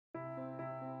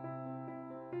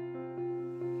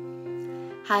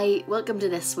Hi, welcome to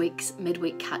this week's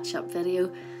midweek catch-up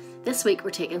video. This week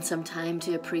we're taking some time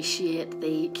to appreciate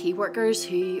the key workers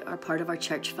who are part of our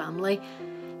church family.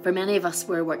 For many of us,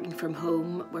 we're working from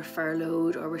home, we're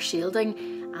furloughed or we're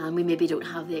shielding, and we maybe don't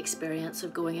have the experience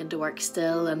of going into work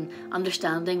still and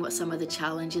understanding what some of the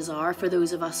challenges are for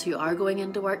those of us who are going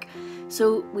into work.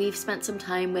 So we've spent some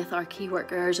time with our key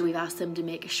workers and we've asked them to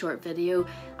make a short video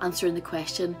answering the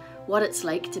question what it's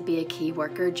like to be a key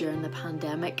worker during the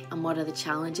pandemic and what are the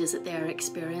challenges that they're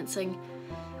experiencing.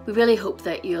 We really hope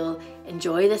that you'll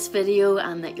enjoy this video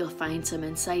and that you'll find some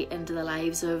insight into the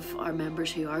lives of our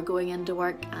members who are going into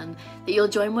work, and that you'll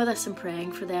join with us in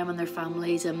praying for them and their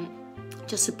families and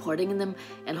just supporting them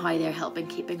in how they're helping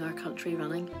keeping our country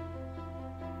running.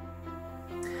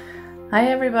 Hi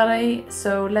everybody,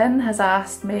 so Lynn has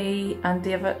asked me and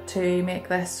David to make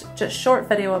this just short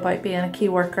video about being a key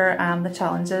worker and the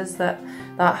challenges that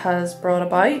has brought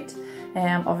about.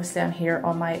 Obviously I'm here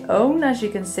on my own, as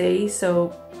you can see,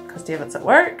 so because David's at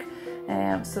work.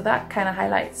 So that kind of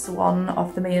highlights one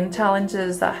of the main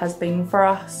challenges that has been for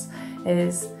us,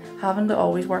 is having to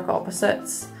always work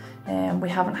opposites. We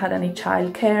haven't had any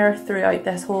childcare throughout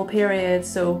this whole period,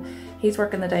 so he's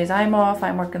working the days I'm off,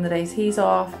 I'm working the days he's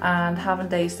off, and having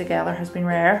days together has been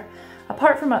rare.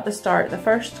 Apart from at the start, the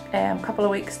first couple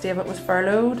of weeks David was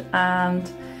furloughed, and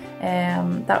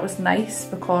that was nice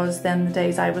because then the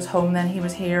days I was home, then he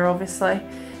was here obviously.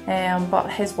 But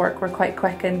his work were quite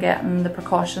quick in getting the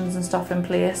precautions and stuff in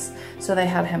place, so they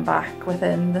had him back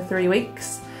within the 3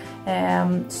 weeks.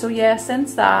 So yeah,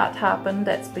 since that happened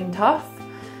it's been tough.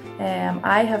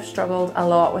 I have struggled a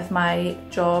lot with my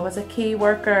job as a key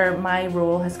worker. My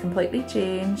role has completely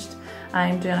changed.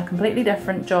 I'm doing a completely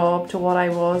different job to what I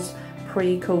was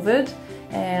pre-COVID.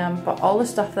 But all the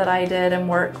stuff that I did in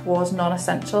work was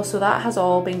non-essential, so that has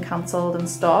all been cancelled and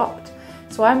stopped.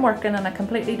 So I'm working in a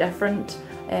completely different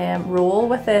role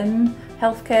within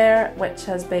healthcare, which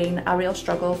has been a real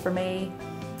struggle for me.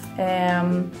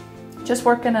 Just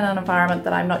working in an environment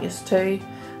that I'm not used to,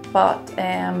 but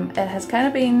it has kind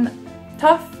of been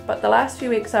tough, but the last few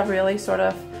weeks I've really sort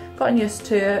of gotten used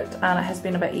to it and it has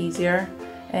been a bit easier.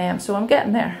 So I'm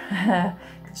getting there.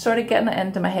 Sort of getting it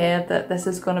into my head that this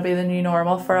is going to be the new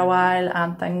normal for a while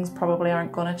and things probably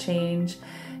aren't going to change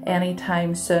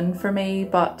anytime soon for me.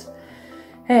 But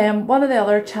one of the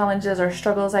other challenges or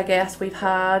struggles I guess we've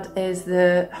had is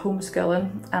the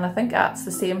homeschooling, and I think that's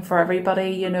the same for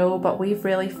everybody, you know, but we've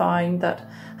really found that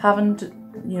having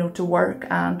to work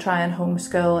and try and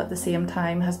homeschool at the same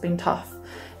time has been tough.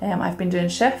 I've been doing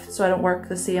shifts, so I don't work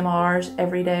the same hours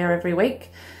every day or every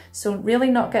week. So really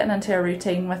not getting into a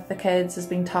routine with the kids has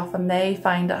been tough, and they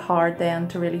find it hard then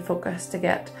to really focus to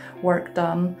get work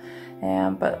done.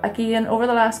 But again, over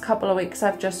the last couple of weeks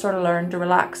I've just sort of learned to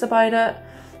relax about it,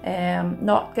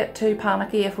 not get too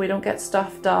panicky if we don't get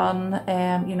stuff done.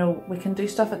 You know, we can do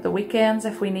stuff at the weekends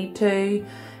if we need to,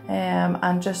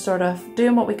 and just sort of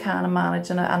doing what we can and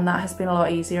managing it, and that has been a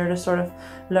lot easier to sort of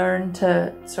learn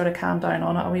to sort of calm down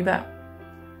on it a wee bit.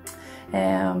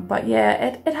 But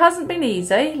yeah, it hasn't been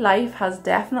easy. Life has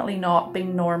definitely not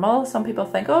been normal. Some people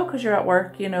think, oh, because you're at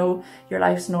work, you know, your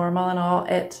life's normal and all.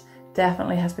 It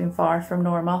definitely has been far from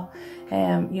normal.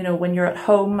 You know, when you're at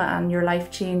home and your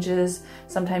life changes,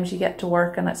 sometimes you get to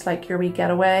work and it's like your wee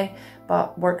getaway,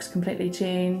 but work's completely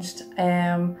changed.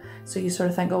 So you sort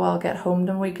of think, oh, well, I'll get home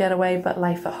and we get away, but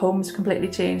life at home's completely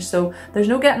changed. So there's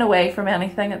no getting away from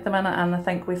anything at the minute, and I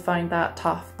think we found that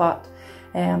tough. But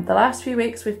the last few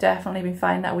weeks we've definitely been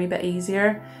finding that a wee bit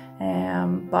easier.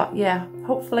 But yeah,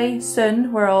 hopefully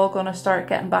soon we're all going to start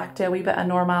getting back to a wee bit of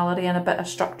normality and a bit of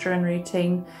structure and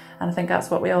routine, and I think that's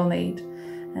what we all need.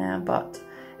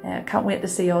 Can't wait to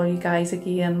see all you guys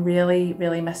again.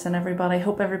 Really missing everybody.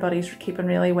 Hope everybody's keeping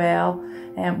really well.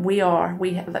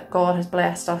 That God has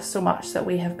blessed us so much that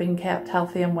we have been kept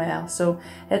healthy and well, so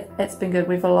it's been good.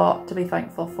 We've a lot to be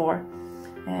thankful for.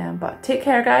 But take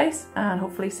care guys, and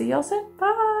hopefully see y'all soon.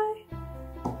 Bye!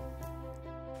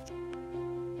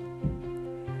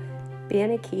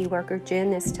 Being a key worker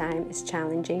during this time is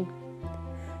challenging.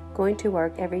 Going to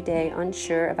work every day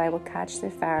unsure if I will catch the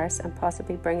virus and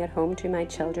possibly bring it home to my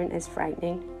children is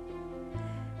frightening.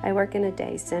 I work in a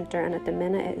day centre, and at the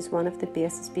minute it is one of the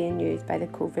bases being used by the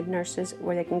COVID nurses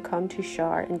where they can come to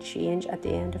shower and change at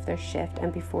the end of their shift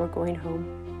and before going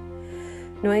home.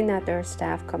 Knowing that there are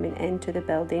staff coming into the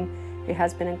building who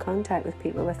has been in contact with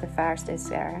people with the virus is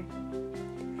scary.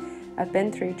 I've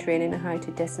been through training on how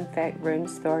to disinfect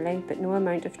rooms thoroughly, but no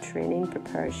amount of training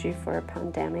prepares you for a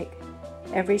pandemic.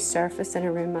 Every surface in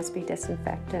a room must be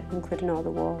disinfected, including all the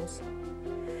walls.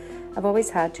 I've always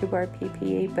had to wear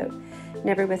PPE, but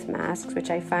never with masks, which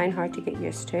I find hard to get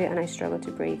used to, and I struggle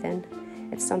to breathe in.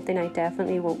 It's something I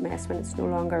definitely won't miss when it's no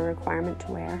longer a requirement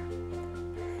to wear.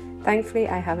 Thankfully,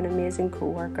 I have an amazing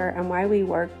co-worker, and while we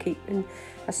work keeping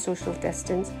a social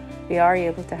distance, we are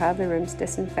able to have the rooms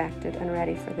disinfected and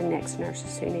ready for the next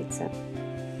nurses who needs it.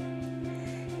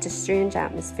 It's a strange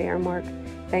atmosphere in work.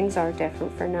 Things are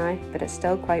different for now, but it's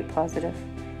still quite positive,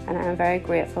 and I am very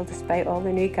grateful despite all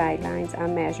the new guidelines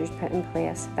and measures put in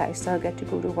place that I still get to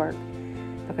go to work,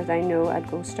 because I know I'd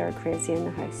go stir crazy in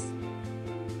the house.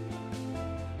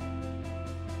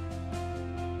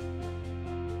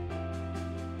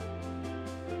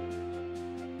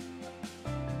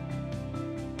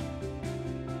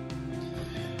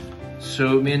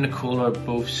 So me and Nicole are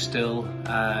both still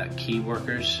key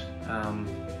workers.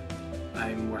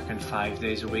 I'm working 5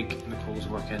 days a week. Nicole's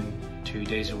working 2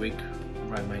 days a week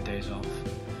around my days off.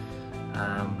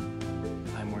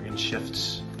 I'm working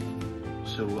shifts,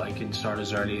 so I can start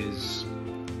as early as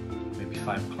maybe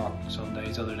 5 o'clock some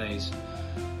days. Other days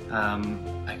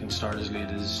I can start as late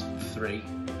as 3.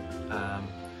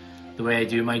 The way I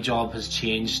do my job has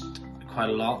changed quite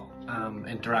a lot.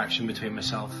 Interaction between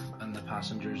myself and the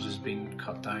passengers has been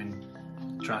cut down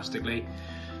drastically.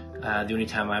 The only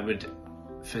time I would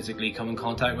physically come in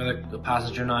contact with a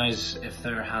passenger now is if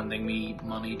they're handing me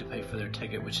money to pay for their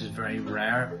ticket, which is very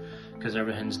rare because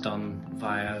everything's done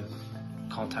via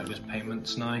contactless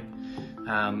payments now.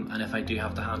 And if I do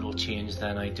have to handle change,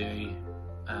 then I do.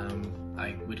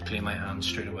 I would clean my hands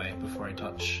straight away before I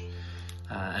touch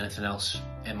anything else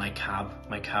in my cab.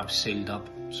 My cab's sealed up,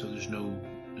 so there's no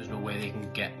way they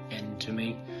can get into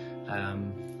me.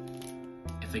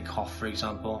 If they cough, for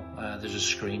example, there's a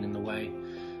screen in the way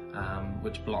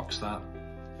which blocks that.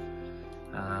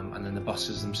 And then the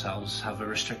buses themselves have a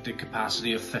restricted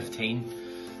capacity of 15,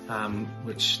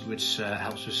 which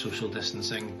helps with social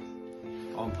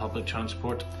distancing on public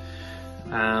transport.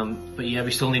 But yeah,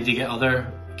 we still need to get other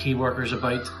key workers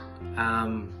about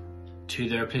to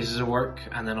their places of work,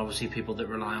 and then obviously people that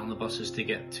rely on the buses to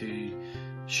get to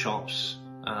shops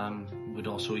would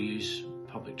also use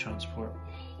public transport.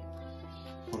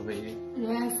 What about you?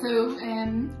 Yeah, so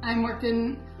I'm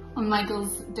working on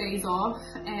Michael's days off,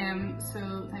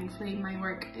 so thankfully my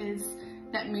work is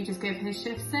letting me just give his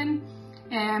shifts in.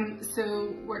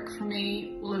 So work for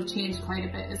me will have changed quite a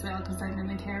bit as well because I'm in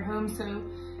a care home, so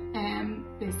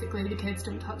basically the kids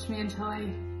don't touch me until I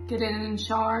get in and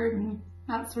shower and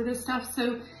that sort of stuff.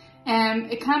 So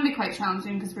it can be quite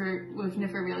challenging because we've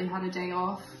never really had a day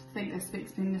off. I think this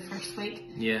week's been the first week.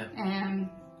 Yeah.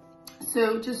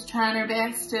 So just trying our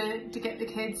best to get the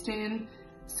kids doing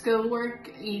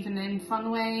schoolwork, even in fun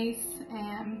ways.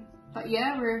 But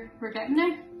yeah, we're getting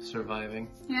there. Surviving.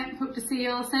 Yeah, hope to see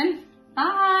you all soon.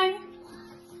 Bye.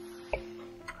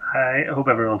 Hi, I hope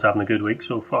everyone's having a good week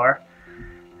so far.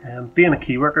 Being a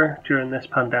key worker during this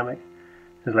pandemic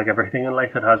is like everything in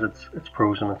life. It has its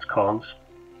pros and its cons.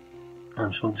 So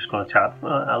I'm just going to chat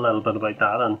a little bit about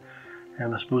that.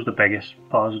 And I suppose the biggest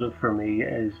positive for me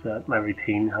is that my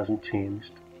routine hasn't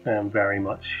changed very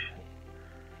much.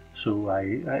 So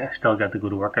I still get to go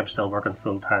to work. I'm still working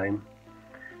full time,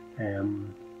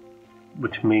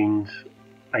 which means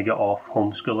I get off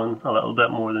homeschooling a little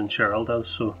bit more than Cheryl does.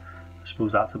 So I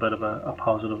suppose that's a bit of a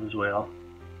positive as well.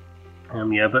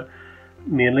 Yeah, but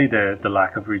mainly the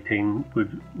lack of routine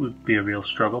would be a real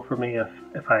struggle for me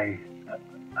if I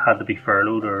had to be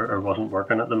furloughed or wasn't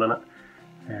working at the minute.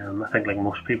 I think like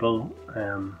most people,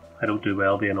 I don't do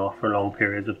well being off for long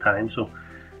periods of time, so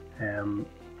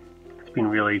it's been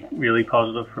really, really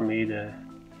positive for me to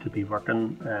be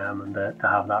working and to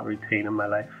have that routine in my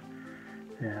life.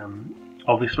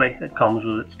 Obviously it comes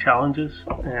with its challenges.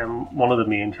 One of the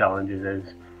main challenges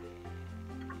is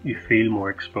you feel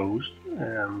more exposed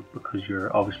because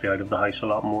you're obviously out of the house a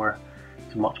lot more.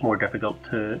 It's much more difficult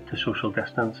to social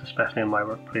distance, especially in my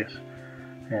workplace.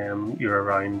 You're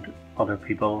around other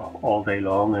people all day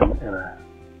long in a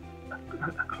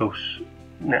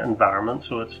close-knit environment,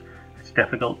 so it's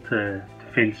difficult to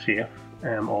feel safe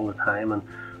all the time, and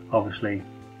obviously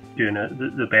doing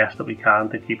the best that we can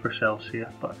to keep ourselves safe,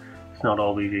 but it's not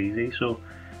always easy. So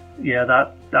yeah,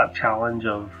 that challenge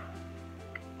of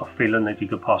feeling that you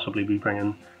could possibly be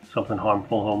bringing something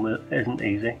harmful home isn't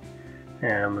easy,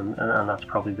 and that's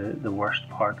probably the worst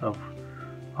part of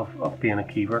being a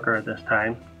key worker at this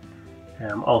time.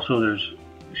 Also,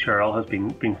 Cheryl has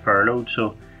been furloughed,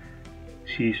 so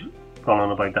she's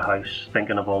running about the house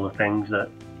thinking of all the things that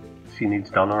she needs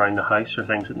done around the house or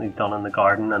things that need done in the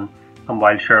garden, and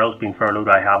while Cheryl's been furloughed,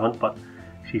 I haven't, but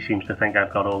she seems to think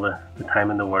I've got all the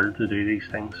time in the world to do these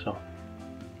things, so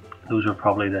those are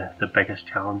probably the biggest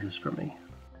challenges for me.